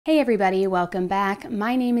Hey everybody, welcome back.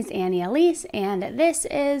 My name is Elise and this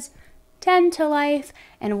is 10 to Life,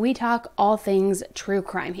 and we talk all things true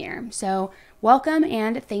crime here. So welcome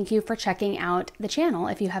and thank you for checking out the channel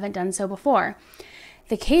if you haven't done so before.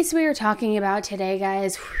 The case we are talking about today,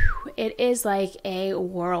 guys, it is like a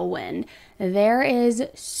whirlwind. There is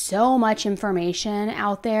so much information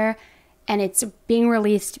out there and it's being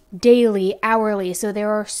released daily, hourly. So there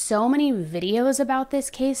are so many videos about this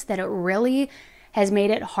case that it really has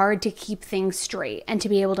made it hard to keep things straight and to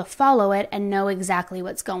be able to follow it and know exactly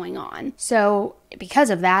what's going on. So because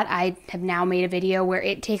of that, I have now made a video where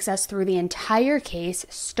it takes us through the entire case,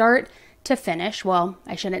 start to finish. Well,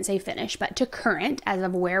 I shouldn't say finish, but to current as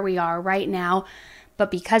of where we are right now.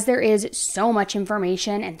 But because there is so much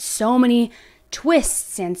information and so many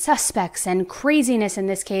twists and suspects and craziness in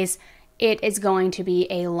this case, it is going to be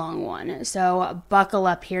a long one. So buckle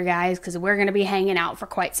up here, guys, because we're going to be hanging out for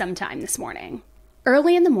quite some time this morning.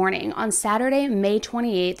 Early in the morning on Saturday, May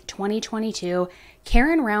 28th, 2022,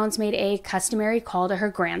 Karen Rounds made a customary call to her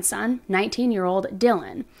grandson, 19-year-old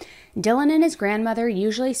Dylan. Dylan and his grandmother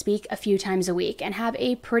usually speak a few times a week and have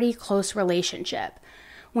a pretty close relationship.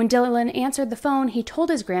 When Dylan answered the phone, he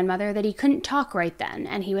told his grandmother that he couldn't talk right then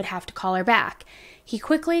and he would have to call her back. He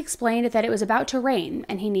quickly explained that it was about to rain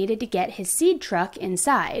and he needed to get his seed truck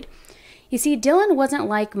inside. You see, Dylan wasn't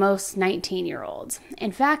like most 19-year-olds.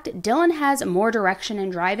 In fact, Dylan has more direction and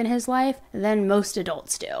drive in his life than most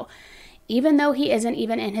adults do. Even though he isn't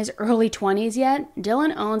even in his early 20s yet,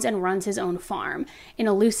 Dylan owns and runs his own farm in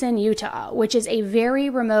Elise, Utah, which is a very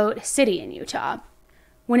remote city in Utah.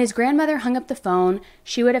 When his grandmother hung up the phone,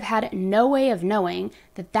 she would have had no way of knowing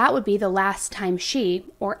that that would be the last time she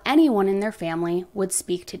or anyone in their family would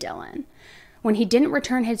speak to Dylan. When he didn't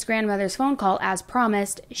return his grandmother's phone call as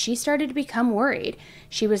promised, she started to become worried.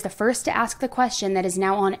 She was the first to ask the question that is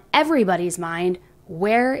now on everybody's mind: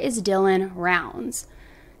 where is Dylan Rounds?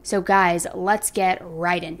 So guys, let's get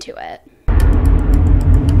right into it.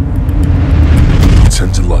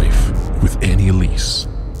 10 to Life with Elise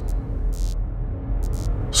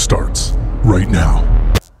starts right now.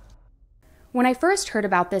 When I first heard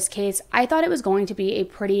about this case, I thought it was going to be a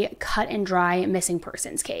pretty cut and dry missing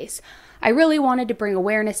persons case. I really wanted to bring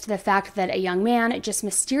awareness to the fact that a young man just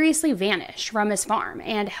mysteriously vanished from his farm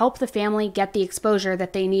and help the family get the exposure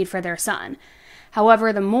that they need for their son.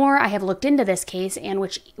 However, the more I have looked into this case, and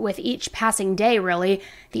with each passing day really,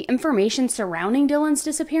 the information surrounding Dylan's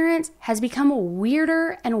disappearance has become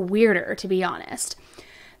weirder and weirder, to be honest.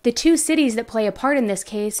 The two cities that play a part in this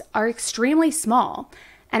case are extremely small,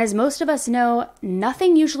 and as most of us know,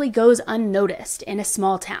 nothing usually goes unnoticed in a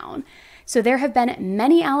small town. So there have been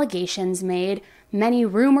many allegations made, many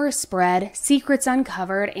rumors spread, secrets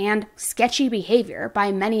uncovered, and sketchy behavior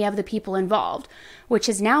by many of the people involved, which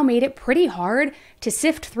has now made it pretty hard to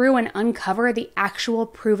sift through and uncover the actual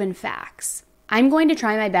proven facts. I'm going to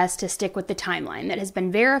try my best to stick with the timeline that has been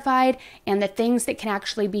verified and the things that can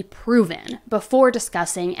actually be proven before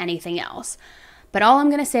discussing anything else. But all I'm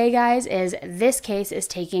going to say, guys, is this case is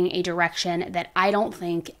taking a direction that I don't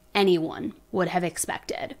think anyone would have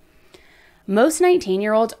expected. Most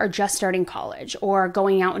 19-year-olds are just starting college or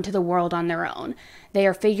going out into the world on their own. They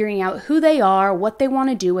are figuring out who they are, what they want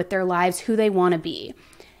to do with their lives, who they want to be.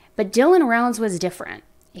 But Dylan Rounds was different.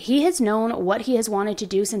 He has known what he has wanted to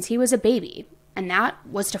do since he was a baby, and that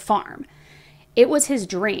was to farm. It was his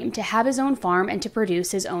dream to have his own farm and to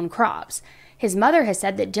produce his own crops. His mother has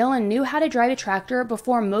said that Dylan knew how to drive a tractor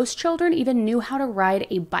before most children even knew how to ride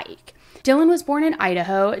a bike. Dylan was born in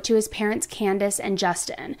Idaho to his parents Candace and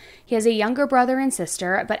Justin. He has a younger brother and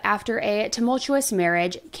sister, but after a tumultuous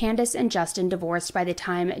marriage, Candace and Justin divorced by the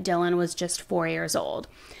time Dylan was just 4 years old.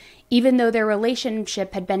 Even though their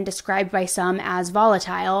relationship had been described by some as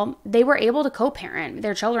volatile, they were able to co-parent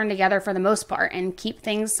their children together for the most part and keep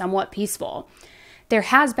things somewhat peaceful. There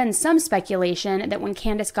has been some speculation that when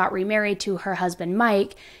Candace got remarried to her husband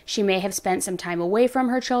Mike, she may have spent some time away from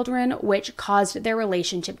her children, which caused their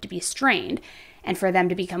relationship to be strained, and for them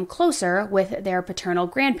to become closer with their paternal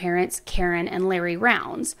grandparents, Karen and Larry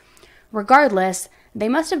Rounds. Regardless, they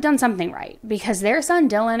must have done something right, because their son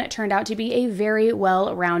Dylan turned out to be a very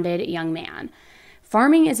well-rounded young man.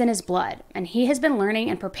 Farming is in his blood, and he has been learning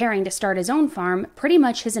and preparing to start his own farm pretty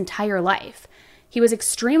much his entire life. He was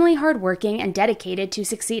extremely hardworking and dedicated to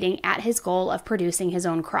succeeding at his goal of producing his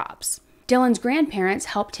own crops. Dylan's grandparents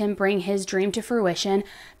helped him bring his dream to fruition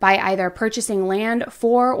by either purchasing land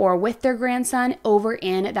for or with their grandson over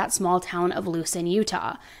in that small town of Lucin,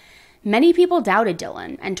 Utah. Many people doubted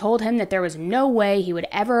Dylan and told him that there was no way he would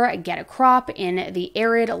ever get a crop in the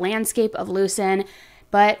arid landscape of Lucin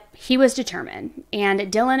But he was determined, and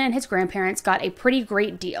Dylan and his grandparents got a pretty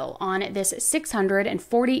great deal on this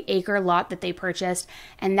 640-acre lot that they purchased,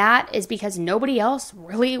 and that is because nobody else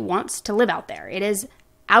really wants to live out there. It is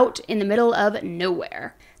out in the middle of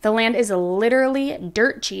nowhere. The land is literally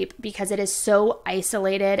dirt cheap because it is so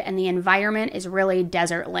isolated and the environment is really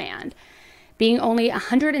desert land. Being only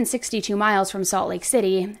 162 miles from Salt Lake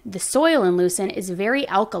City, the soil in Lucin is very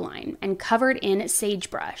alkaline and covered in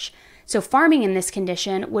sagebrush. So farming in this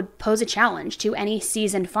condition would pose a challenge to any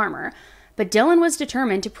seasoned farmer, but Dylan was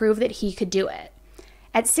determined to prove that he could do it.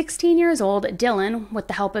 At 16 years old, Dylan, with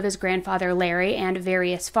the help of his grandfather Larry and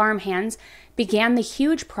various farm hands, began the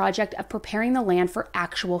huge project of preparing the land for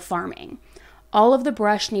actual farming. All of the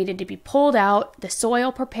brush needed to be pulled out, the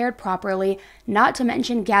soil prepared properly, not to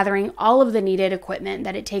mention gathering all of the needed equipment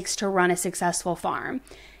that it takes to run a successful farm.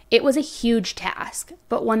 It was a huge task,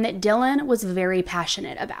 but one that Dylan was very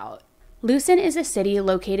passionate about. Lucin is a city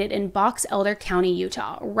located in Box Elder County,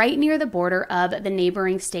 Utah, right near the border of the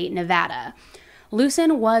neighboring state, Nevada.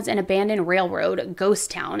 Lucin was an abandoned railroad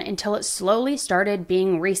ghost town until it slowly started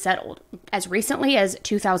being resettled, as recently as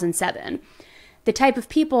 2007. The type of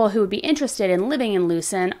people who would be interested in living in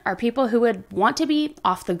Lucin are people who would want to be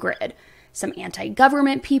off the grid. Some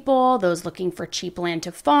anti-government people, those looking for cheap land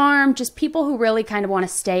to farm, just people who really kind of want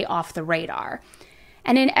to stay off the radar.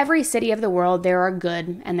 And in every city of the world, there are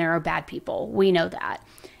good and there are bad people. We know that.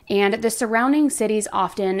 And the surrounding cities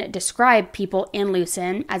often describe people in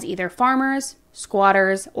Lucin as either farmers,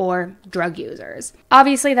 squatters, or drug users.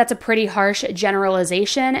 Obviously, that's a pretty harsh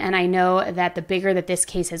generalization, and I know that the bigger that this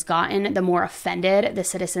case has gotten, the more offended the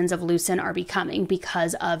citizens of Lucin are becoming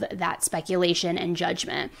because of that speculation and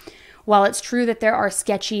judgment. While it's true that there are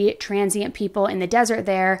sketchy, transient people in the desert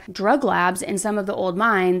there, drug labs in some of the old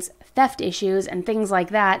mines, theft issues, and things like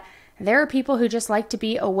that, there are people who just like to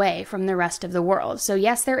be away from the rest of the world. So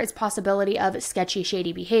yes, there is possibility of sketchy,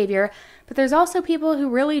 shady behavior, but there's also people who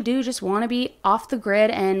really do just want to be off the grid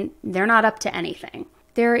and they're not up to anything.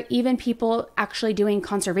 There are even people actually doing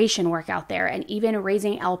conservation work out there and even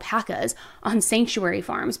raising alpacas on sanctuary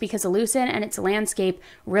farms because Lucin and its landscape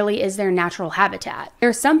really is their natural habitat. There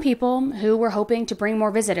are some people who were hoping to bring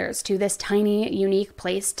more visitors to this tiny, unique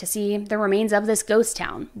place to see the remains of this ghost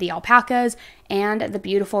town, the alpacas, and the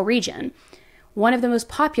beautiful region. One of the most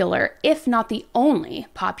popular, if not the only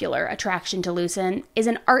popular attraction to Lucin is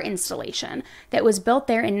an art installation that was built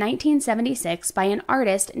there in 1976 by an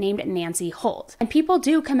artist named Nancy Holt. And people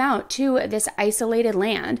do come out to this isolated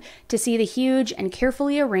land to see the huge and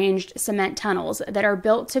carefully arranged cement tunnels that are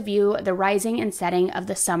built to view the rising and setting of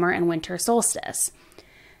the summer and winter solstice.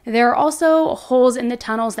 There are also holes in the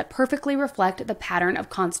tunnels that perfectly reflect the pattern of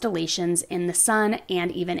constellations in the sun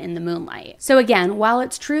and even in the moonlight. So again, while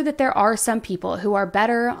it's true that there are some people who are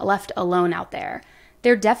better left alone out there,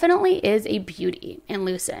 there definitely is a beauty in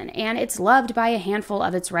Lucin, and it's loved by a handful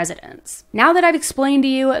of its residents. Now that I've explained to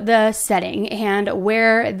you the setting and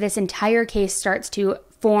where this entire case starts to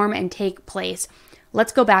form and take place,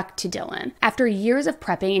 let's go back to Dylan. After years of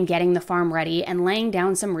prepping and getting the farm ready and laying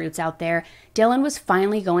down some roots out there, Dylan was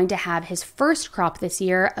finally going to have his first crop this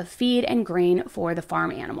year of feed and grain for the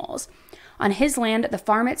farm animals. On his land, the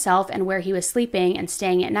farm itself and where he was sleeping and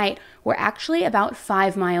staying at night were actually about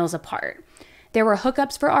 5 miles apart. There were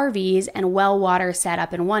hookups for RVs and well water set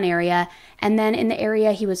up in one area, and then in the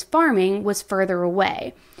area he was farming was further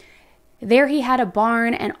away. There he had a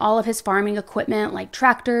barn and all of his farming equipment like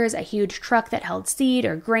tractors, a huge truck that held seed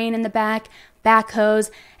or grain in the back,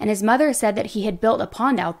 backhoes, and his mother said that he had built a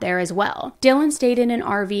pond out there as well. Dylan stayed in an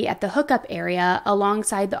RV at the hookup area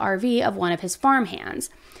alongside the RV of one of his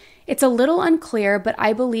farmhands. It's a little unclear, but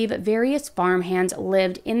I believe various farmhands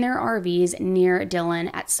lived in their RVs near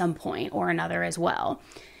Dylan at some point or another as well.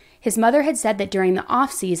 His mother had said that during the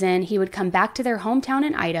off-season, he would come back to their hometown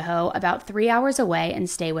in Idaho, about 3 hours away, and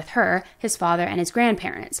stay with her, his father, and his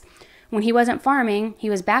grandparents. When he wasn't farming,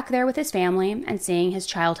 he was back there with his family and seeing his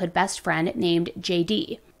childhood best friend named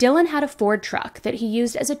JD. Dylan had a Ford truck that he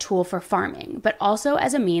used as a tool for farming, but also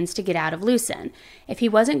as a means to get out of Lucin. If he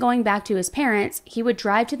wasn't going back to his parents, he would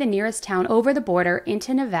drive to the nearest town over the border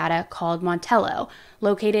into Nevada called Montello,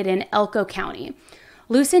 located in Elko County.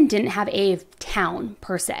 Lucin didn't have a town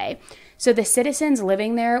per se, so the citizens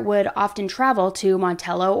living there would often travel to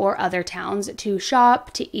Montello or other towns to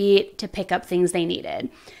shop, to eat, to pick up things they needed.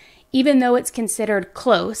 Even though it's considered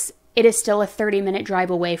close, it is still a 30-minute drive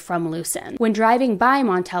away from Lucin. When driving by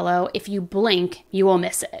Montello, if you blink, you will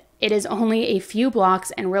miss it. It is only a few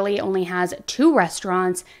blocks and really only has 2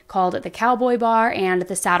 restaurants called the Cowboy Bar and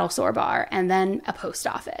the Saddle Sore Bar, and then a post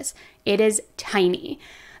office. It is tiny.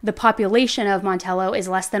 The population of Montello is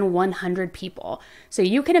less than 100 people, so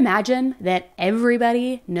you can imagine that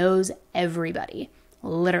everybody knows everybody.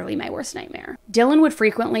 Literally my worst nightmare. Dylan would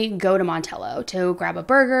frequently go to Montello to grab a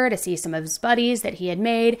burger, to see some of his buddies that he had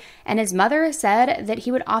made, and his mother said that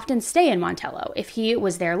he would often stay in Montello if he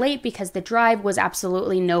was there late because the drive was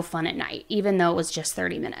absolutely no fun at night, even though it was just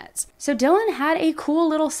 30 minutes. So Dylan had a cool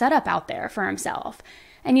little setup out there for himself.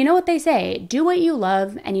 And you know what they say, do what you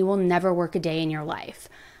love and you will never work a day in your life.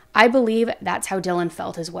 I believe that's how Dylan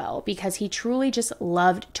felt as well, because he truly just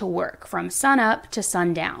loved to work from sun up to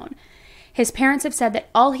sundown. His parents have said that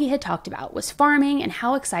all he had talked about was farming and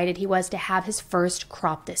how excited he was to have his first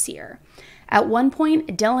crop this year. At one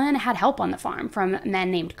point, Dylan had help on the farm from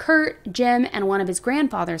men named Kurt, Jim, and one of his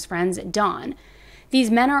grandfather's friends, Don.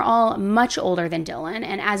 These men are all much older than Dylan,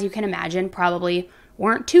 and as you can imagine, probably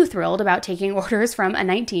weren't too thrilled about taking orders from a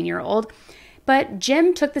 19-year-old. But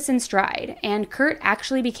Jim took this in stride, and Kurt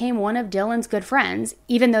actually became one of Dylan's good friends,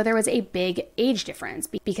 even though there was a big age difference,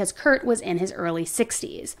 because Kurt was in his early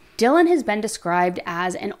 60s. Dylan has been described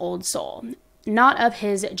as an old soul, not of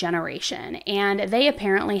his generation, and they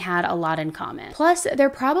apparently had a lot in common. Plus, there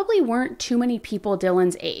probably weren't too many people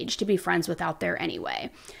Dylan's age to be friends with out there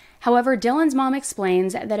anyway. However, Dylan's mom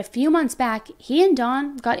explains that a few months back, he and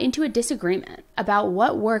Don got into a disagreement about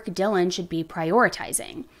what work Dylan should be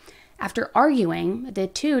prioritizing. After arguing, the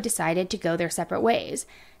two decided to go their separate ways,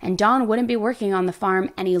 and Don wouldn't be working on the farm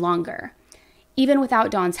any longer. Even without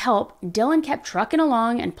Don's help, Dylan kept trucking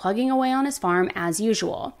along and plugging away on his farm as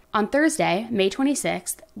usual. On Thursday, May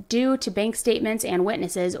 26th, due to bank statements and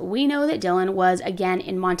witnesses, we know that Dylan was again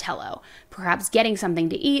in Montello, perhaps getting something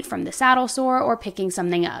to eat from the saddle store or picking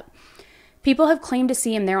something up. People have claimed to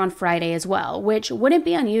see him there on Friday as well, which wouldn't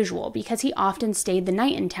be unusual because he often stayed the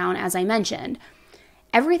night in town, as I mentioned.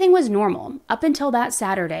 Everything was normal up until that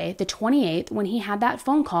Saturday, the 28th, when he had that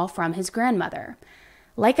phone call from his grandmother.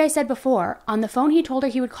 Like I said before, on the phone he told her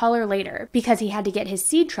he would call her later because he had to get his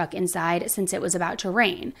seed truck inside since it was about to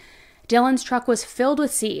rain. Dylan's truck was filled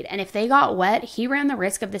with seed, and if they got wet, he ran the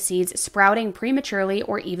risk of the seeds sprouting prematurely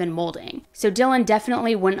or even molding. So Dylan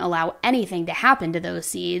definitely wouldn't allow anything to happen to those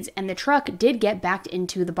seeds, and the truck did get backed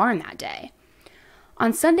into the barn that day.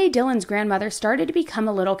 On Sunday, Dylan's grandmother started to become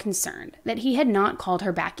a little concerned that he had not called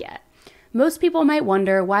her back yet. Most people might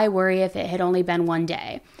wonder why worry if it had only been one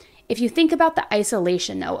day. If you think about the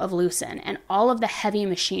isolation, though, of Lucin and all of the heavy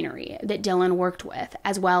machinery that Dylan worked with,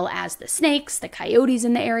 as well as the snakes, the coyotes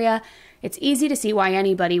in the area, it's easy to see why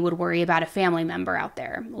anybody would worry about a family member out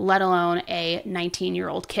there, let alone a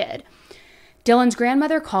 19-year-old kid. Dylan's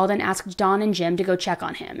grandmother called and asked Don and Jim to go check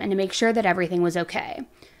on him and to make sure that everything was okay.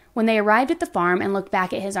 When they arrived at the farm and looked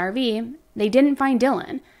back at his RV, they didn't find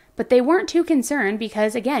Dylan, but they weren't too concerned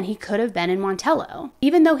because, again, he could have been in Montello.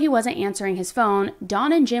 Even though he wasn't answering his phone,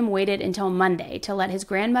 Don and Jim waited until Monday to let his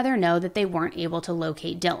grandmother know that they weren't able to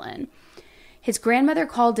locate Dylan. His grandmother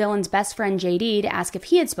called Dylan's best friend JD to ask if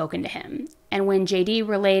he had spoken to him, and when JD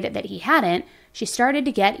relayed that he hadn't, she started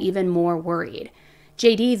to get even more worried.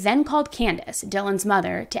 JD then called Candace, Dylan's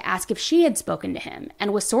mother, to ask if she had spoken to him,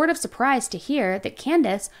 and was sort of surprised to hear that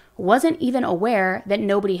Candace wasn't even aware that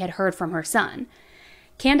nobody had heard from her son.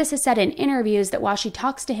 Candace has said in interviews that while she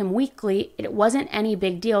talks to him weekly, it wasn't any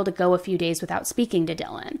big deal to go a few days without speaking to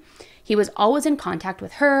Dylan. He was always in contact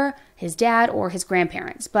with her, his dad, or his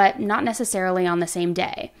grandparents, but not necessarily on the same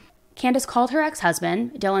day. Candace called her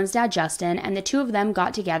ex-husband, Dylan's dad Justin, and the two of them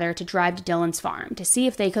got together to drive to Dylan's farm to see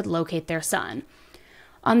if they could locate their son.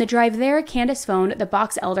 On the drive there, Candace phoned the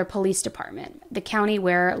Box Elder Police Department, the county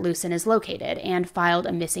where Lucin is located, and filed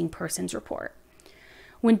a missing persons report.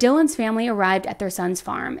 When Dylan's family arrived at their son's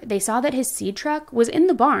farm, they saw that his seed truck was in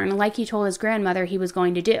the barn like he told his grandmother he was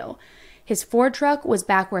going to do. His Ford truck was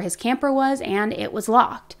back where his camper was, and it was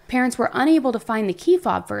locked. Parents were unable to find the key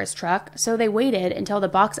fob for his truck, so they waited until the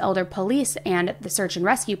Box Elder Police and the search and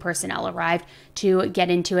rescue personnel arrived to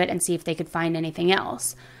get into it and see if they could find anything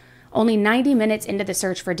else. Only 90 minutes into the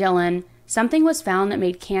search for Dylan, something was found that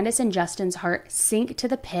made Candace and Justin's heart sink to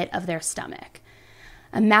the pit of their stomach.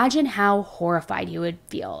 Imagine how horrified you would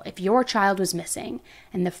feel if your child was missing,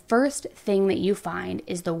 and the first thing that you find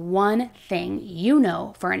is the one thing you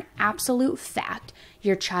know for an absolute fact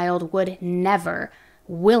your child would never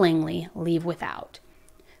willingly leave without.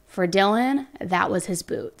 For Dylan, that was his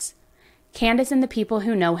boots. Candace and the people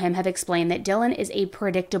who know him have explained that Dylan is a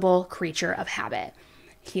predictable creature of habit.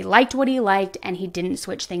 He liked what he liked, and he didn't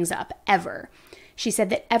switch things up, ever. She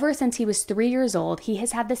said that ever since he was 3 years old, he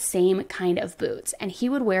has had the same kind of boots, and he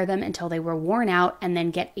would wear them until they were worn out and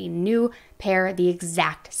then get a new pair the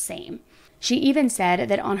exact same. She even said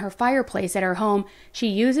that on her fireplace at her home, she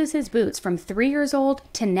uses his boots from 3 years old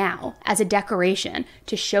to now as a decoration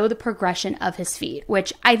to show the progression of his feet,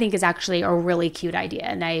 which I think is actually a really cute idea,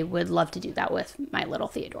 and I would love to do that with my little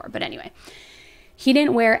Theodore. But anyway, he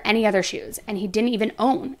didn't wear any other shoes, and he didn't even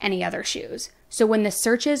own any other shoes. So when the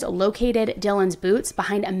searches located Dylan's boots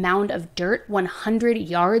behind a mound of dirt 100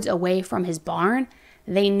 yards away from his barn,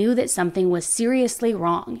 they knew that something was seriously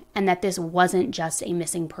wrong and that this wasn't just a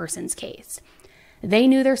missing persons case. They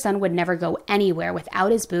knew their son would never go anywhere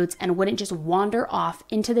without his boots and wouldn't just wander off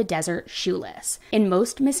into the desert shoeless. In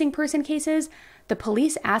most missing person cases, the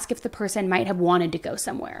police ask if the person might have wanted to go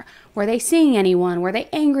somewhere. Were they seeing anyone? Were they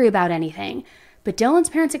angry about anything? But Dylan's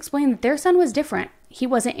parents explained that their son was different. He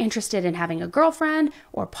wasn't interested in having a girlfriend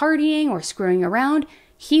or partying or screwing around.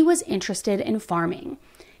 He was interested in farming.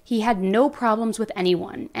 He had no problems with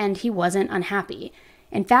anyone, and he wasn't unhappy.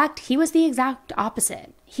 In fact, he was the exact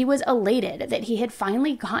opposite. He was elated that he had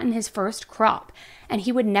finally gotten his first crop, and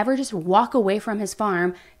he would never just walk away from his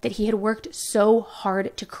farm that he had worked so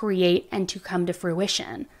hard to create and to come to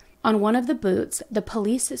fruition. On one of the boots, the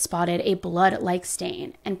police spotted a blood-like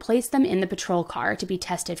stain and placed them in the patrol car to be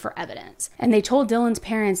tested for evidence. And they told Dylan's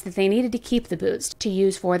parents that they needed to keep the boots to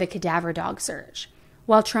use for the cadaver dog search.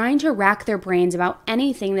 While trying to rack their brains about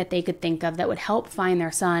anything that they could think of that would help find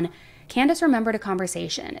their son, Candace remembered a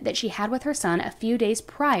conversation that she had with her son a few days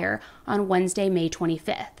prior on Wednesday, May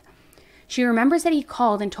 25th. She remembers that he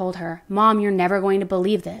called and told her, "Mom, you're never going to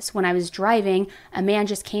believe this. When I was driving, a man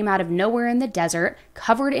just came out of nowhere in the desert,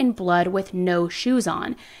 covered in blood with no shoes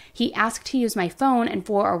on. He asked to use my phone and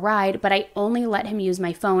for a ride, but I only let him use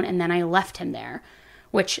my phone and then I left him there."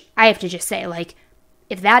 Which I have to just say,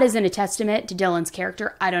 if that isn't a testament to Dylan's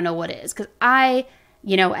character, I don't know what is. Because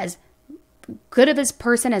as good of a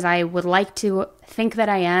person as I would like to think that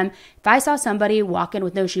I am, if I saw somebody walking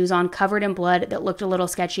with no shoes on, covered in blood, that looked a little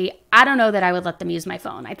sketchy, I don't know that I would let them use my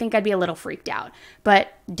phone. I think I'd be a little freaked out.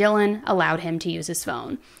 But Dylan allowed him to use his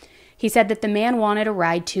phone. He said that the man wanted a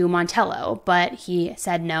ride to Montello, but he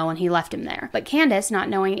said no and he left him there. But Candace, not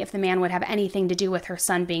knowing if the man would have anything to do with her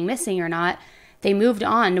son being missing or not, they moved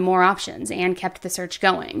on to more options and kept the search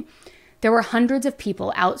going. There were hundreds of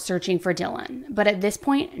people out searching for Dylan, but at this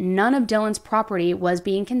point, none of Dylan's property was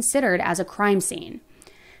being considered as a crime scene.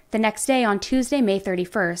 The next day, on Tuesday, May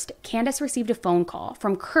 31st, Candace received a phone call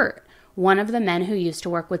from Kurt, one of the men who used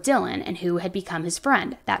to work with Dylan and who had become his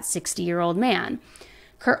friend, that 60-year-old man.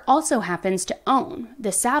 Kurt also happens to own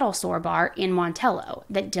the Saddle Sore bar in Montello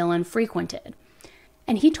that Dylan frequented.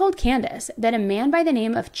 And he told Candace that a man by the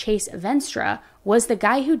name of Chase Venstra was the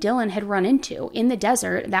guy who Dylan had run into in the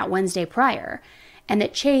desert that Wednesday prior, and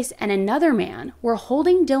that Chase and another man were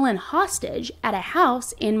holding Dylan hostage at a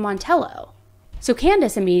house in Montello. So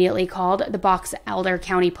Candace immediately called the Box Elder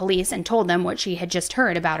County Police and told them what she had just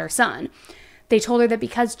heard about her son. They told her that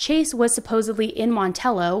because Chase was supposedly in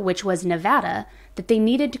Montello, which was Nevada, that they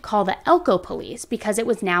needed to call the Elko Police because it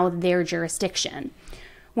was now their jurisdiction.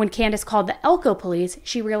 When Candace called the Elko Police,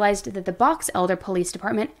 she realized that the Box Elder Police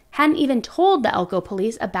Department hadn't even told the Elko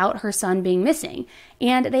Police about her son being missing,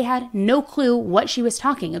 and they had no clue what she was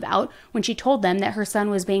talking about when she told them that her son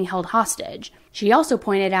was being held hostage. She also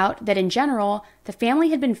pointed out that in general, the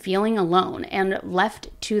family had been feeling alone and left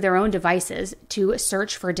to their own devices to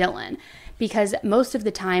search for Dylan, because most of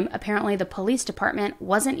the time, apparently the police department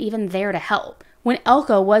wasn't even there to help. When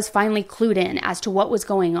Elko was finally clued in as to what was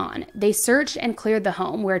going on, they searched and cleared the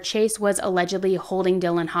home where Chase was allegedly holding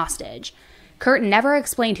Dylan hostage. Kurt never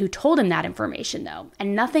explained who told him that information, though,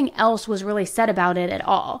 and nothing else was really said about it at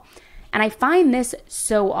all. And I find this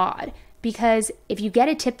so odd, because if you get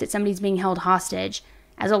a tip that somebody's being held hostage,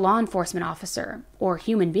 as a law enforcement officer or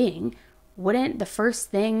human being, wouldn't the first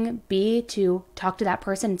thing be to talk to that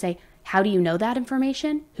person and say, how do you know that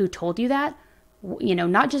information? Who told you that?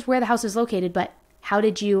 Not just where the house is located, but how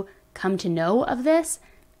did you come to know of this?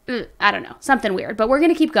 I don't know, something weird. But we're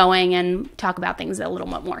going to keep going and talk about things a little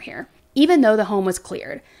bit more here. Even though the home was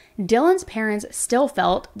cleared, Dylan's parents still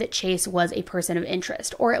felt that Chase was a person of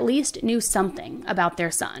interest, or at least knew something about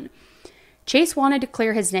their son. Chase wanted to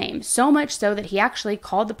clear his name, so much so that he actually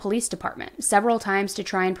called the police department several times to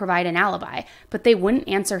try and provide an alibi, but they wouldn't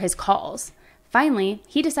answer his calls. Finally,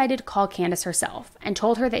 he decided to call Candace herself and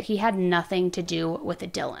told her that he had nothing to do with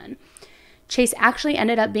Dylan. Chase actually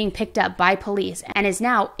ended up being picked up by police and is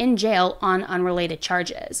now in jail on unrelated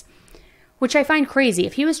charges, which I find crazy.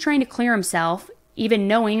 If he was trying to clear himself, even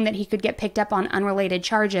knowing that he could get picked up on unrelated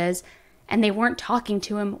charges, and they weren't talking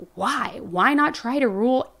to him, why? Why not try to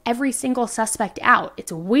rule every single suspect out?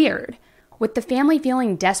 It's weird. With the family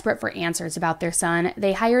feeling desperate for answers about their son,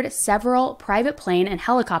 they hired several private plane and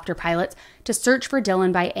helicopter pilots to search for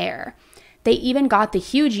Dylan by air. They even got the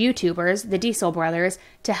huge YouTubers, the Diesel brothers,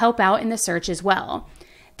 to help out in the search as well.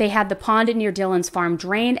 They had the pond near Dylan's farm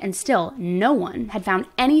drained, and still no one had found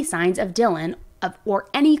any signs of Dylan or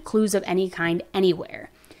any clues of any kind anywhere.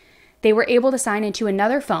 They were able to sign into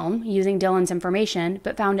another phone using Dylan's information,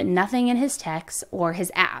 but found nothing in his texts or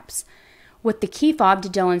his apps. With the key fob to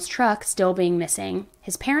Dylan's truck still being missing,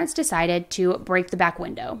 his parents decided to break the back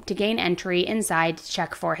window to gain entry inside to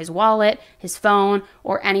check for his wallet, his phone,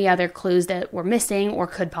 or any other clues that were missing or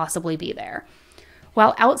could possibly be there.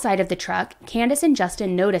 While outside of the truck, Candace and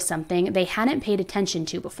Justin noticed something they hadn't paid attention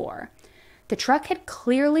to before. The truck had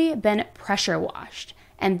clearly been pressure washed,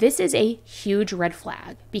 and this is a huge red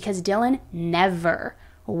flag because Dylan never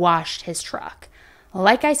washed his truck.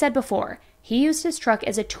 Like I said before, he used his truck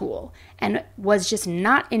as a tool and was just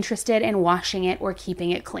not interested in washing it or keeping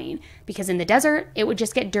it clean because in the desert, it would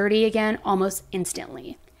just get dirty again almost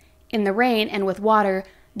instantly. In the rain and with water,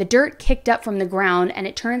 the dirt kicked up from the ground and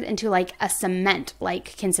it turns into like a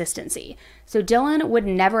cement-like consistency. So Dylan would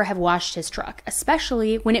never have washed his truck,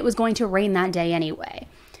 especially when it was going to rain that day anyway.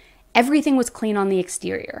 Everything was clean on the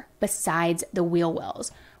exterior, besides the wheel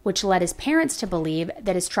wells, which led his parents to believe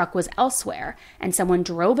that his truck was elsewhere, and someone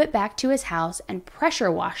drove it back to his house and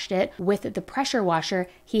pressure washed it with the pressure washer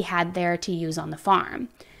he had there to use on the farm.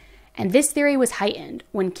 And this theory was heightened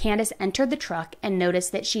when Candace entered the truck and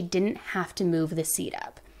noticed that she didn't have to move the seat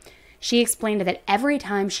up. She explained that every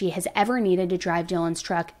time she has ever needed to drive Dylan's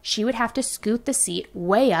truck, she would have to scoot the seat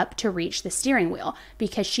way up to reach the steering wheel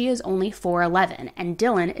because she is only 4'11" and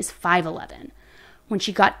Dylan is 5'11". When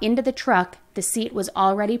she got into the truck, the seat was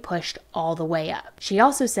already pushed all the way up. She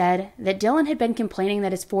also said that Dylan had been complaining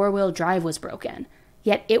that his four-wheel drive was broken,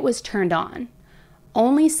 yet it was turned on.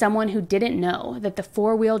 Only someone who didn't know that the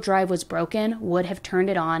four-wheel drive was broken would have turned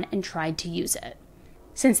it on and tried to use it.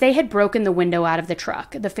 Since they had broken the window out of the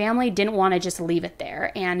truck, the family didn't want to just leave it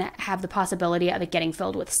there and have the possibility of it getting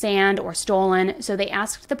filled with sand or stolen, so they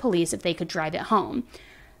asked the police if they could drive it home.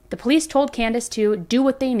 The police told Candace to do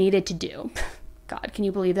what they needed to do. God, can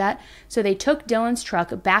you believe that? So they took Dylan's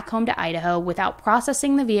truck back home to Idaho without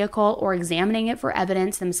processing the vehicle or examining it for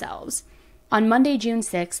evidence themselves. On Monday, June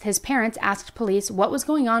 6th, his parents asked police what was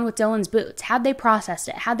going on with Dylan's boots. Had they processed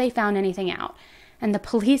it? Had they found anything out? And the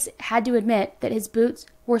police had to admit that his boots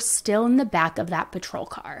were still in the back of that patrol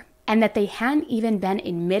car and that they hadn't even been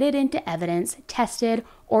admitted into evidence, tested,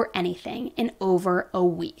 or anything in over a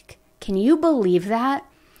week. Can you believe that?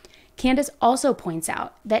 Candace also points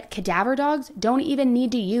out that cadaver dogs don't even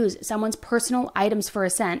need to use someone's personal items for a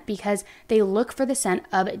scent because they look for the scent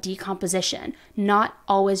of decomposition, not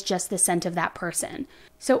always just the scent of that person.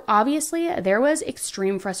 So obviously, there was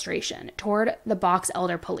extreme frustration toward the Box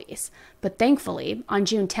Elder police. But thankfully, on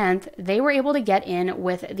June 10th, they were able to get in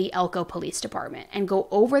with the Elko Police Department and go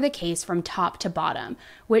over the case from top to bottom,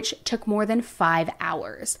 which took more than 5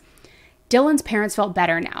 hours. Dylan's parents felt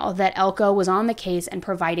better now that Elko was on the case and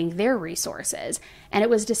providing their resources, and it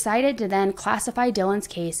was decided to then classify Dylan's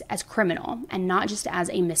case as criminal and not just as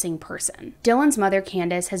a missing person. Dylan's mother,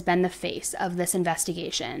 Candace, has been the face of this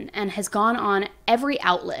investigation and has gone on every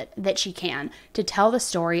outlet that she can to tell the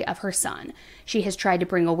story of her son. She has tried to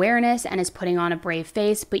bring awareness and is putting on a brave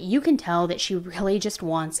face, but you can tell that she really just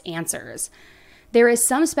wants answers. There is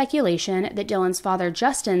some speculation that Dylan's father,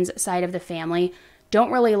 Justin's side of the family,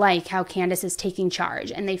 don't really like how Candace is taking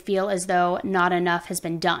charge, and they feel as though not enough has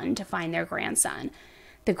been done to find their grandson.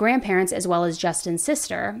 The grandparents, as well as Justin's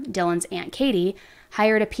sister, Dylan's Aunt Katie,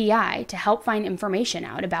 hired a PI to help find information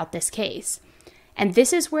out about this case. And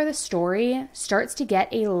this is where the story starts to get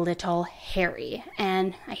a little hairy.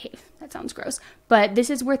 And that sounds gross, but this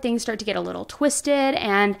is where things start to get a little twisted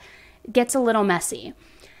and gets a little messy.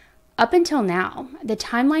 Up until now, the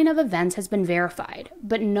timeline of events has been verified,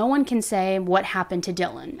 but no one can say what happened to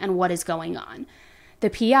Dylan and what is going on. The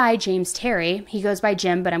PI, James Terry, he goes by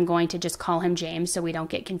Jim, but I'm going to just call him James so we don't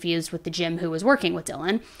get confused with the Jim who was working with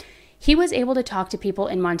Dylan. He was able to talk to people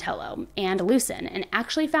in Montello and Lucin and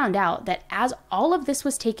actually found out that as all of this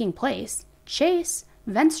was taking place, Chase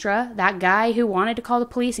Venstra, that guy who wanted to call the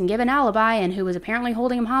police and give an alibi and who was apparently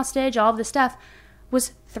holding him hostage, all of this stuff,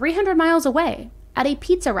 was 300 miles away at a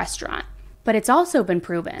pizza restaurant. But it's also been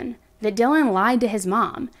proven that Dylan lied to his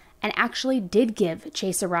mom and actually did give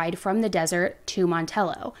Chase a ride from the desert to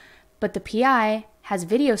Montello. But the PI has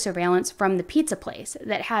video surveillance from the pizza place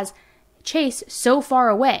that has Chase so far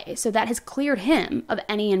away, so that has cleared him of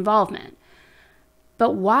any involvement.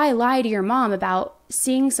 But why lie to your mom about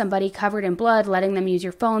seeing somebody covered in blood, letting them use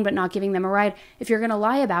your phone, but not giving them a ride? If you're going to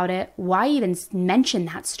lie about it, why even mention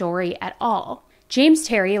that story at all? James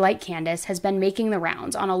Terry, like Candace, has been making the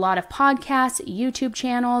rounds on a lot of podcasts, YouTube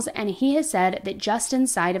channels, and he has said that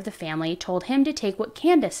Justin's side of the family told him to take what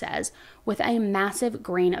Candace says with a massive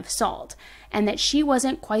grain of salt, and that she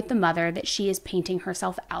wasn't quite the mother that she is painting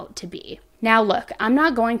herself out to be. Now look, I'm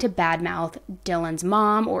not going to badmouth Dylan's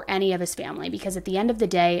mom or any of his family, because at the end of the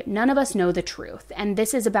day, none of us know the truth, and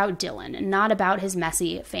this is about Dylan, not about his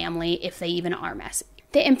messy family, if they even are messy.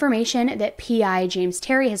 The information that PI James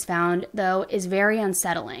Terry has found, though, is very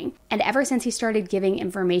unsettling, and ever since he started giving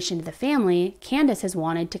information to the family, Candace has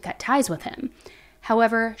wanted to cut ties with him.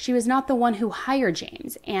 However, she was not the one who hired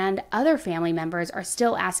James, and other family members are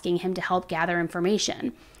still asking him to help gather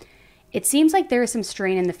information. It seems like there is some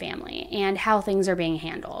strain in the family and how things are being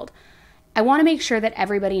handled. I want to make sure that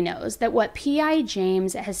everybody knows that what PI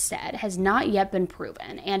James has said has not yet been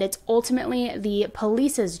proven, and it's ultimately the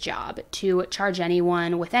police's job to charge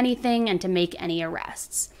anyone with anything and to make any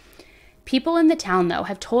arrests. People in the town, though,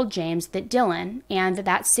 have told James that Dylan and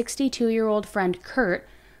that 62-year-old friend Kurt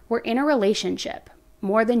were in a relationship,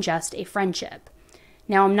 more than just a friendship.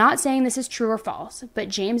 Now, I'm not saying this is true or false, but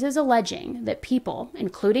James is alleging that people,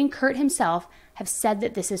 including Kurt himself, have said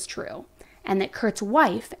that this is true, and that Kurt's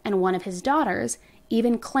wife and one of his daughters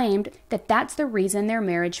even claimed that that's the reason their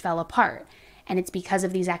marriage fell apart, and it's because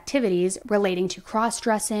of these activities relating to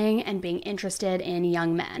cross-dressing and being interested in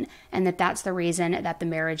young men, and that that's the reason that the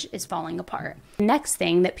marriage is falling apart. The next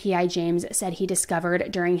thing that P.I. James said he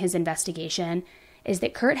discovered during his investigation is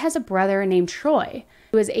that Kurt has a brother named Troy,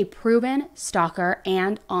 who is a proven stalker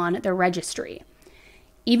and on the registry.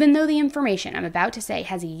 Even though the information I'm about to say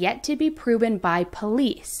has yet to be proven by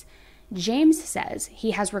police, James says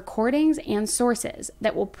he has recordings and sources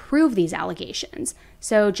that will prove these allegations,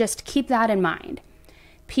 so just keep that in mind.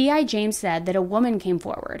 P.I. James said that a woman came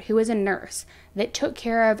forward who is a nurse that took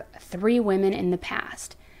care of 3 women in the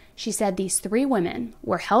past. She said these 3 women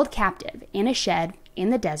were held captive in a shed in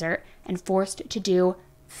the desert and forced to do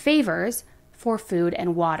favors for food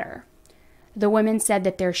and water. The women said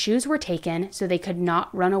that their shoes were taken so they could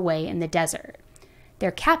not run away in the desert.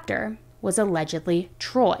 Their captor was allegedly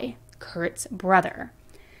Troy, Kurt's brother.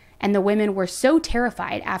 And the women were so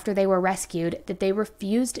terrified after they were rescued that they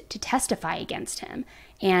refused to testify against him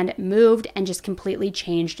and moved and just completely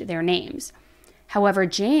changed their names. However,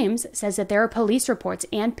 James says that there are police reports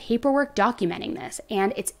and paperwork documenting this,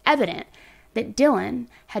 and it's evident that Dylan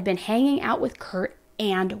had been hanging out with Kurt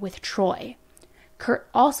and with Troy. Kurt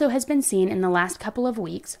also has been seen in the last couple of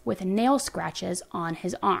weeks with nail scratches on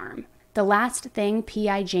his arm. The last thing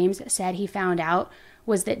P.I. James said he found out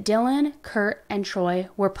was that Dylan, Kurt, and Troy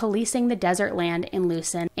were policing the desert land in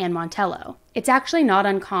Lucin and Montello. It's actually not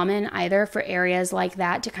uncommon either for areas like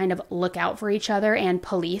that to kind of look out for each other and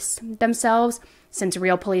police themselves, since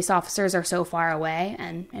real police officers are so far away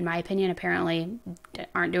and, in my opinion, apparently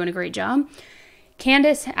aren't doing a great job.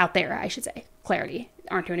 Candace, out there, I should say, Clarity,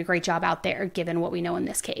 aren't doing a great job out there, given what we know in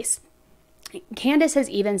this case. Candace has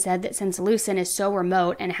even said that since Lucin is so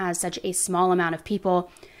remote and has such a small amount of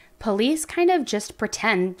people, police kind of just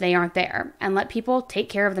pretend they aren't there and let people take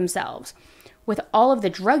care of themselves. With all of the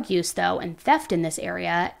drug use, though, and theft in this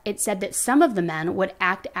area, it said that some of the men would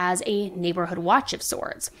act as a neighborhood watch of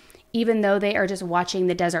sorts, even though they are just watching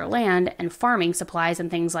the desert land and farming supplies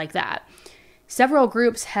and things like that. Several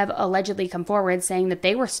groups have allegedly come forward saying that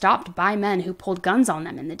they were stopped by men who pulled guns on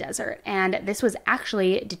them in the desert, and this was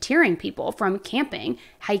actually deterring people from camping,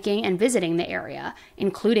 hiking, and visiting the area,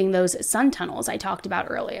 including those sun tunnels I talked about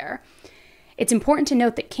earlier. It's important to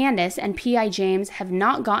note that Candace and P.I. James have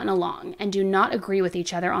not gotten along and do not agree with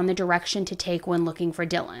each other on the direction to take when looking for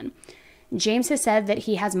Dylan. James has said that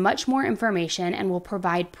he has much more information and will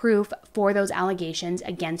provide proof for those allegations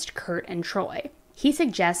against Kurt and Troy. He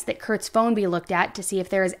suggests that Kurt's phone be looked at to see if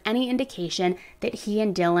there is any indication that he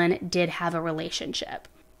and Dylan did have a relationship.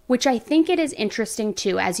 Which I think it is interesting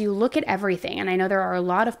too, as you look at everything, and I know there are a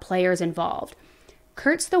lot of players involved.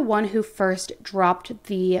 Kurt's the one who first dropped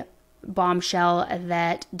the bombshell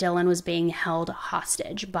that Dylan was being held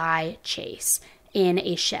hostage by Chase in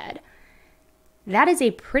a shed. That is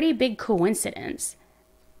a pretty big coincidence,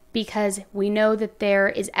 because we know that there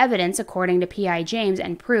is evidence, according to P.I. James,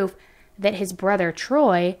 and proof that his brother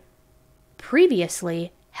Troy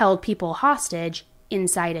previously held people hostage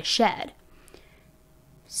inside a shed.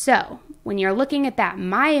 So, when you're looking at that,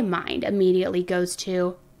 my mind immediately goes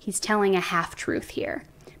to, he's telling a half-truth here,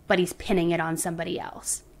 but he's pinning it on somebody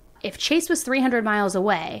else. If Chase was 300 miles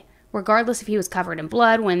away, Regardless if he was covered in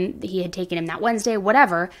blood when he had taken him that Wednesday,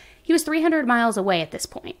 whatever, he was 300 miles away at this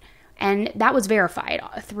point. And that was verified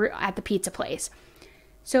at the pizza place.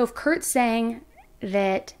 So if Kurt's saying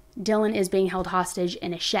that Dylan is being held hostage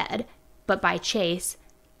in a shed, but by Chase,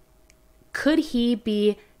 could he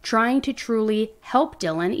be trying to truly help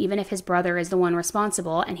Dylan, even if his brother is the one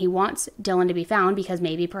responsible and he wants Dylan to be found because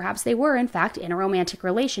maybe perhaps they were, in fact, in a romantic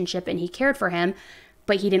relationship and he cared for him,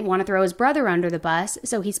 but he didn't want to throw his brother under the bus,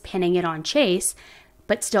 so he's pinning it on Chase,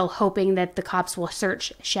 but still hoping that the cops will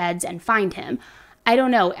search sheds and find him. I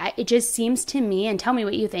don't know. It just seems to me, and tell me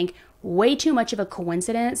what you think, way too much of a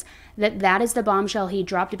coincidence that that is the bombshell he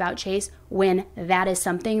dropped about Chase when that is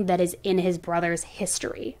something that is in his brother's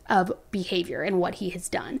history of behavior and what he has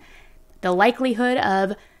done. The likelihood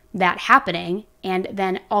of that happening and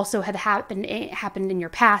then also have happened in your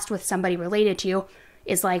past with somebody related to you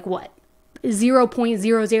is like what?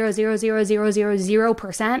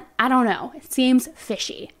 0.0000000%? I don't know. It seems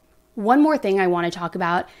fishy. One more thing I want to talk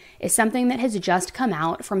about is something that has just come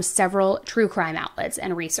out from several true crime outlets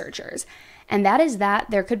and researchers, and that is that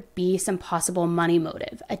there could be some possible money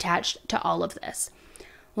motive attached to all of this.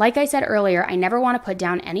 Like I said earlier, I never want to put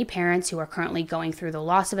down any parents who are currently going through the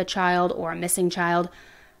loss of a child or a missing child,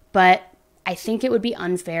 but I think it would be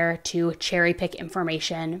unfair to cherry pick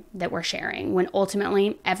information that we're sharing when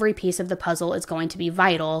ultimately every piece of the puzzle is going to be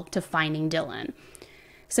vital to finding Dylan.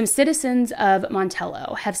 Some citizens of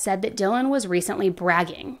Montello have said that Dylan was recently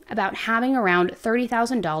bragging about having around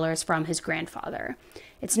 $30,000 from his grandfather.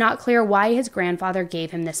 It's not clear why his grandfather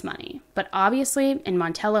gave him this money, but obviously in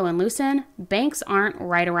Montello and Lucin, banks aren't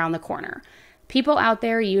right around the corner. People out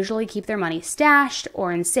there usually keep their money stashed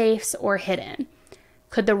or in safes or hidden.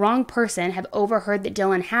 Could the wrong person have overheard that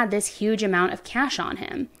Dylan had this huge amount of cash on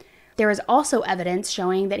him? There is also evidence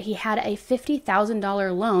showing that he had a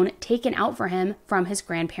 $50,000 loan taken out for him from his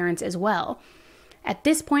grandparents as well. At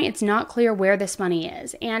this point, it's not clear where this money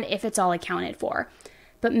is and if it's all accounted for.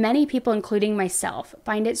 But many people, including myself,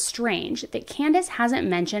 find it strange that Candace hasn't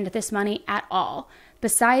mentioned this money at all,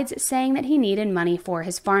 besides saying that he needed money for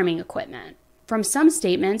his farming equipment. From some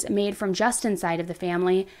statements made from Justin's side of the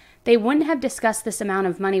family, they wouldn't have discussed this amount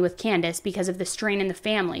of money with Candace because of the strain in the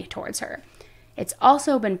family towards her. It's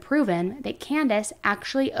also been proven that Candace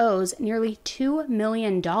actually owes nearly $2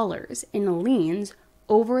 million in liens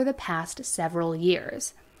over the past several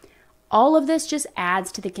years. All of this just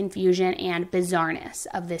adds to the confusion and bizarreness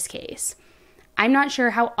of this case. I'm not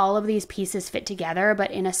sure how all of these pieces fit together,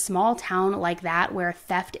 but in a small town like that where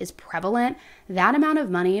theft is prevalent, that amount of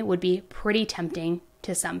money would be pretty tempting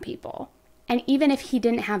to some people. And even if he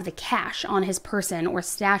didn't have the cash on his person or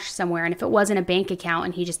stashed somewhere, and if it wasn't a bank account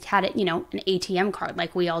and he just had it, an ATM card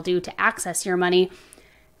like we all do to access your money,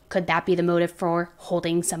 could that be the motive for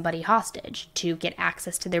holding somebody hostage, to get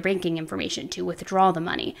access to their banking information, to withdraw the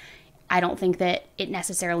money? I don't think that it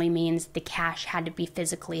necessarily means the cash had to be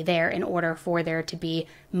physically there in order for there to be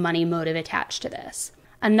money motive attached to this.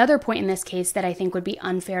 Another point in this case that I think would be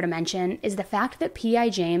unfair to mention is the fact that P.I.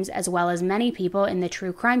 James, as well as many people in the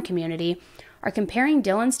true crime community, are comparing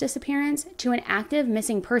Dylan's disappearance to an active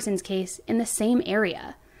missing persons case in the same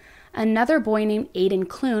area. Another boy named Aiden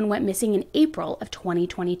Clune went missing in April of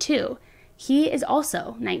 2022. He is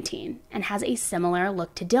also 19 and has a similar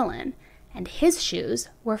look to Dylan, and his shoes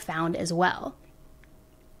were found as well.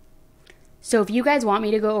 So if you guys want me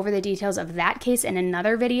to go over the details of that case in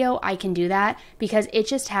another video, I can do that because it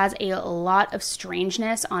just has a lot of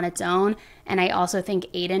strangeness on its own. And I also think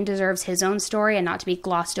Aiden deserves his own story and not to be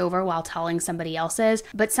glossed over while telling somebody else's.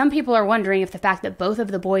 But some people are wondering if the fact that both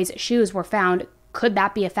of the boys' shoes were found, could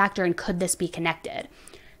that be a factor and could this be connected?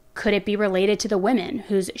 Could it be related to the women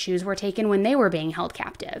whose shoes were taken when they were being held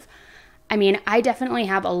captive? I mean, I definitely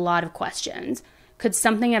have a lot of questions. Could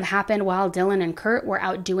something have happened while Dylan and Kurt were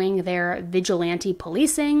out doing their vigilante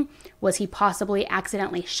policing? Was he possibly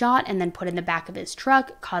accidentally shot and then put in the back of his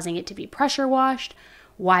truck, causing it to be pressure washed?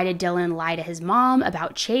 Why did Dylan lie to his mom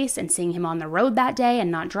about Chase and seeing him on the road that day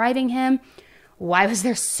and not driving him? Why was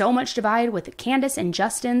there so much divide with Candace and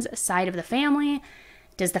Justin's side of the family?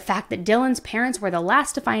 Does the fact that Dylan's parents were the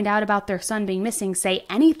last to find out about their son being missing say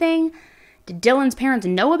anything? Did Dylan's parents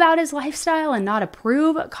know about his lifestyle and not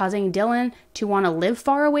approve, causing Dylan to want to live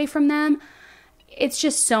far away from them? It's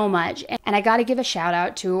just so much. And I got to give a shout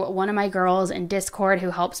out to one of my girls in Discord who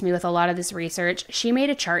helps me with a lot of this research. She made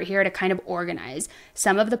a chart here to kind of organize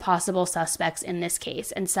some of the possible suspects in this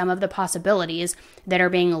case and some of the possibilities that are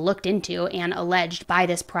being looked into and alleged by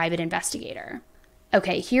this private investigator.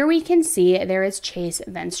 Okay, here we can see there is Chase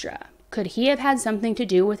Venstra. Could he have had something to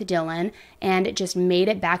do with Dylan and just made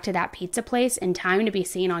it back to that pizza place in time to be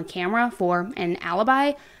seen on camera for an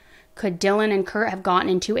alibi? Could Dylan and Kurt have gotten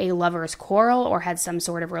into a lover's quarrel or had some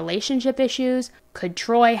sort of relationship issues? Could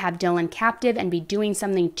Troy have Dylan captive and be doing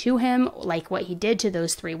something to him like what he did to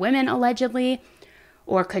those 3 women allegedly?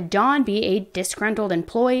 Or could Dawn be a disgruntled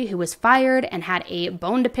employee who was fired and had a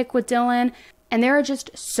bone to pick with Dylan? And there are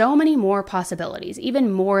just so many more possibilities,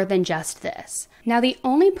 even more than just this. Now, the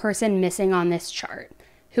only person missing on this chart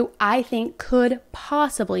who I think could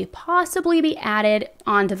possibly be added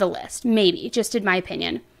onto the list, maybe, just in my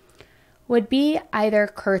opinion, would be either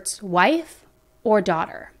Kurt's wife or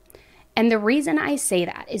daughter. And the reason I say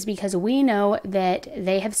that is because we know that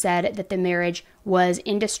they have said that the marriage was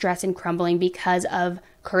in distress and crumbling because of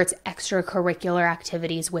Kurt's extracurricular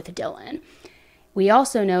activities with Dylan. We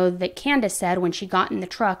also know that Candace said when she got in the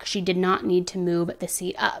truck, she did not need to move the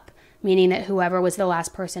seat up, meaning that whoever was the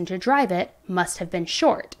last person to drive it must have been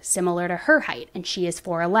short, similar to her height, and she is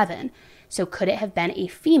 4'11". So could it have been a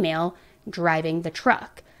female driving the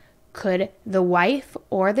truck? Could the wife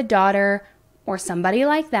or the daughter or somebody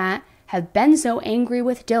like that have been so angry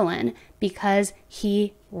with Dylan because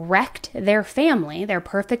he wrecked their family, their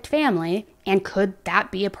perfect family, and could that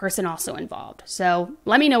be a person also involved? So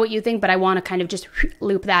let me know what you think, but I want to kind of just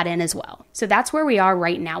loop that in as well. So that's where we are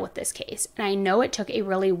right now with this case. And I know it took a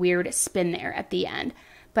really weird spin there at the end,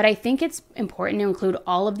 but I think it's important to include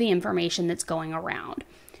all of the information that's going around.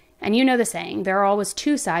 And you know the saying, there are always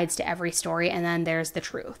 2 sides to every story, and then there's the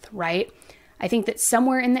truth, right? I think that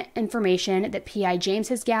somewhere in the information that P.I. James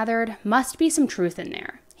has gathered must be some truth in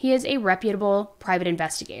there. He is a reputable private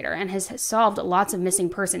investigator and has solved lots of missing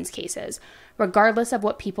persons cases, regardless of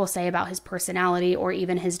what people say about his personality or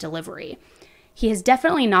even his delivery. He has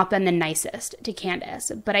definitely not been the nicest to Candace,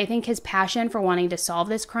 but I think his passion for wanting to solve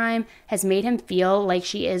this crime has made him feel like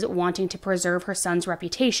she is wanting to preserve her son's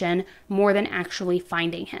reputation more than actually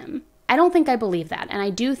finding him. I don't think I believe that, and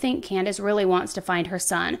I do think Candace really wants to find her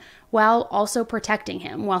son while also protecting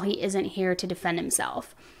him while he isn't here to defend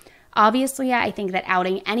himself. Obviously, I think that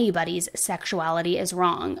outing anybody's sexuality is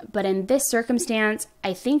wrong, but in this circumstance,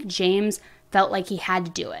 I think James felt like he had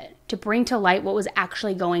to do it, to bring to light what was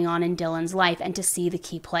actually going on in Dylan's life and to see the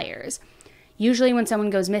key players. Usually when someone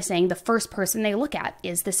goes missing, the first person they look at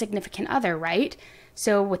is the significant other, right?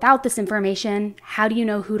 So without this information, how do you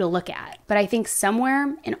know who to look at? But I think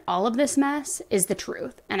somewhere in all of this mess is the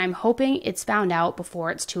truth, and I'm hoping it's found out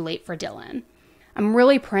before it's too late for Dylan. I'm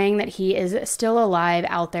really praying that he is still alive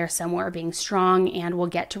out there somewhere being strong and will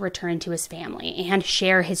get to return to his family and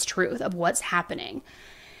share his truth of what's happening.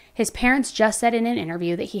 His parents just said in an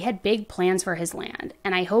interview that he had big plans for his land,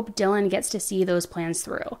 and I hope Dylan gets to see those plans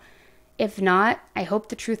through. If not, I hope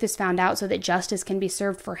the truth is found out so that justice can be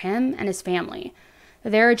served for him and his family.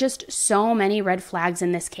 There are just so many red flags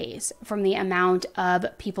in this case, from the amount of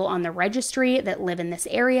people on the registry that live in this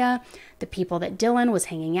area, the people that Dylan was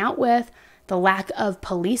hanging out with, the lack of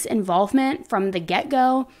police involvement from the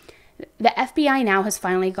get-go. The FBI now has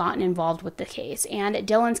finally gotten involved with the case, and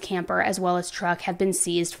Dylan's camper as well as truck have been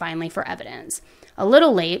seized finally for evidence. A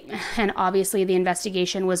little late, and obviously the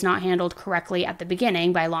investigation was not handled correctly at the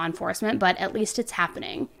beginning by law enforcement, but at least it's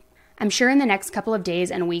happening. I'm sure in the next couple of days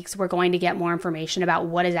and weeks we're going to get more information about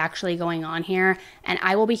what is actually going on here, and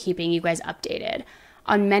I will be keeping you guys updated.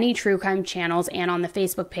 On many true crime channels and on the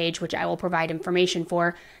Facebook page, which I will provide information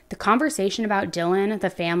for, the conversation about Dylan, the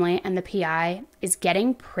family, and the PI is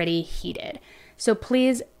getting pretty heated. So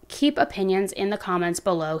please keep opinions in the comments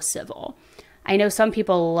below civil. I know some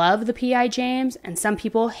people love the PI James and some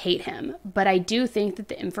people hate him, but I do think that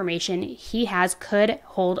the information he has could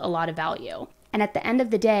hold a lot of value. And at the end of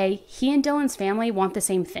the day, he and Dylan's family want the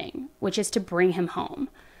same thing, which is to bring him home.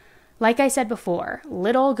 Like I said before,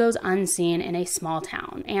 little goes unseen in a small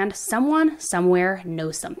town, and someone somewhere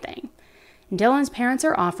knows something. Dylan's parents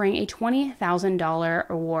are offering a $20,000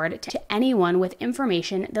 reward to anyone with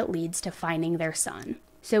information that leads to finding their son.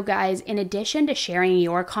 So guys, in addition to sharing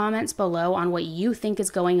your comments below on what you think is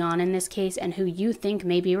going on in this case and who you think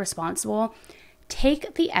may be responsible,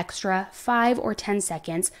 take the extra 5 or 10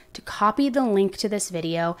 seconds to copy the link to this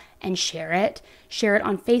video and share it. Share it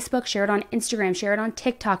on Facebook, share it on Instagram, share it on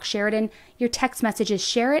TikTok, share it in your text messages,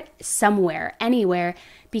 share it somewhere, anywhere,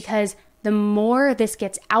 because the more this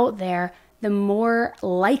gets out there, the more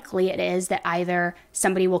likely it is that either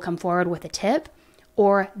somebody will come forward with a tip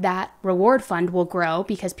or that reward fund will grow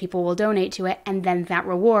because people will donate to it, and then that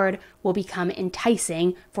reward will become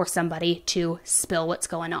enticing for somebody to spill what's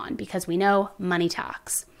going on, because we know money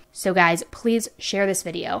talks. So guys, please share this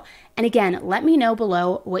video. And again, let me know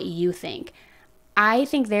below what you think. I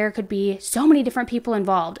think there could be so many different people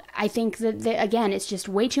involved. I think that, again, it's just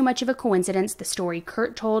way too much of a coincidence, the story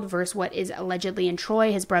Kurt told versus what is allegedly in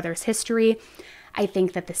Troy, his brother's history. I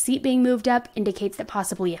think that the seat being moved up indicates that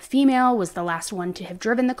possibly a female was the last one to have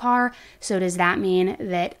driven the car. So does that mean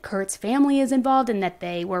that Kurt's family is involved and that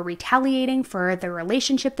they were retaliating for the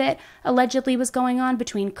relationship that allegedly was going on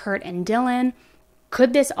between Kurt and Dylan?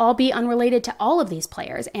 Could this all be unrelated to all of these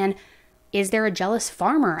players? And is there a jealous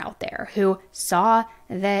farmer out there who saw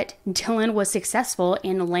that Dylan was successful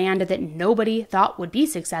in land that nobody thought would be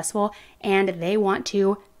successful, and they want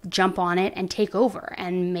to jump on it and take over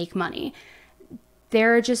and make money?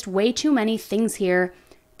 There are just way too many things here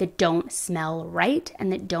that don't smell right and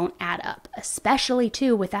that don't add up, especially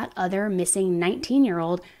too with that other missing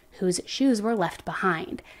 19-year-old whose shoes were left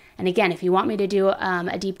behind. And again, if you want me to do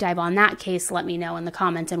a deep dive on that case, let me know in the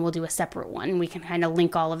comments and we'll do a separate one. We can kind of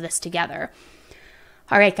link all of this together.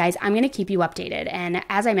 All right, guys, I'm going to keep you updated. And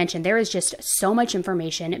as I mentioned, there is just so much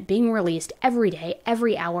information being released every day,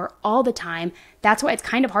 every hour, all the time. That's why it's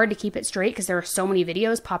kind of hard to keep it straight because there are so many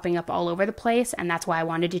videos popping up all over the place. And that's why I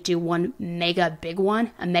wanted to do one mega big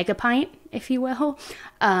one, a mega pint, if you will,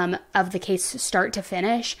 of the case start to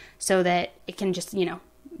finish so that it can just,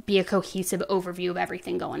 be a cohesive overview of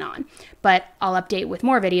everything going on. But I'll update with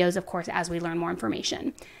more videos, of course, as we learn more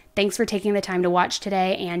information. Thanks for taking the time to watch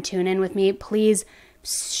today and tune in with me. Please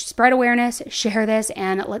spread awareness, share this,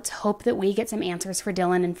 and let's hope that we get some answers for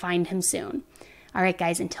Dylan and find him soon. All right,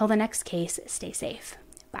 guys, until the next case, stay safe.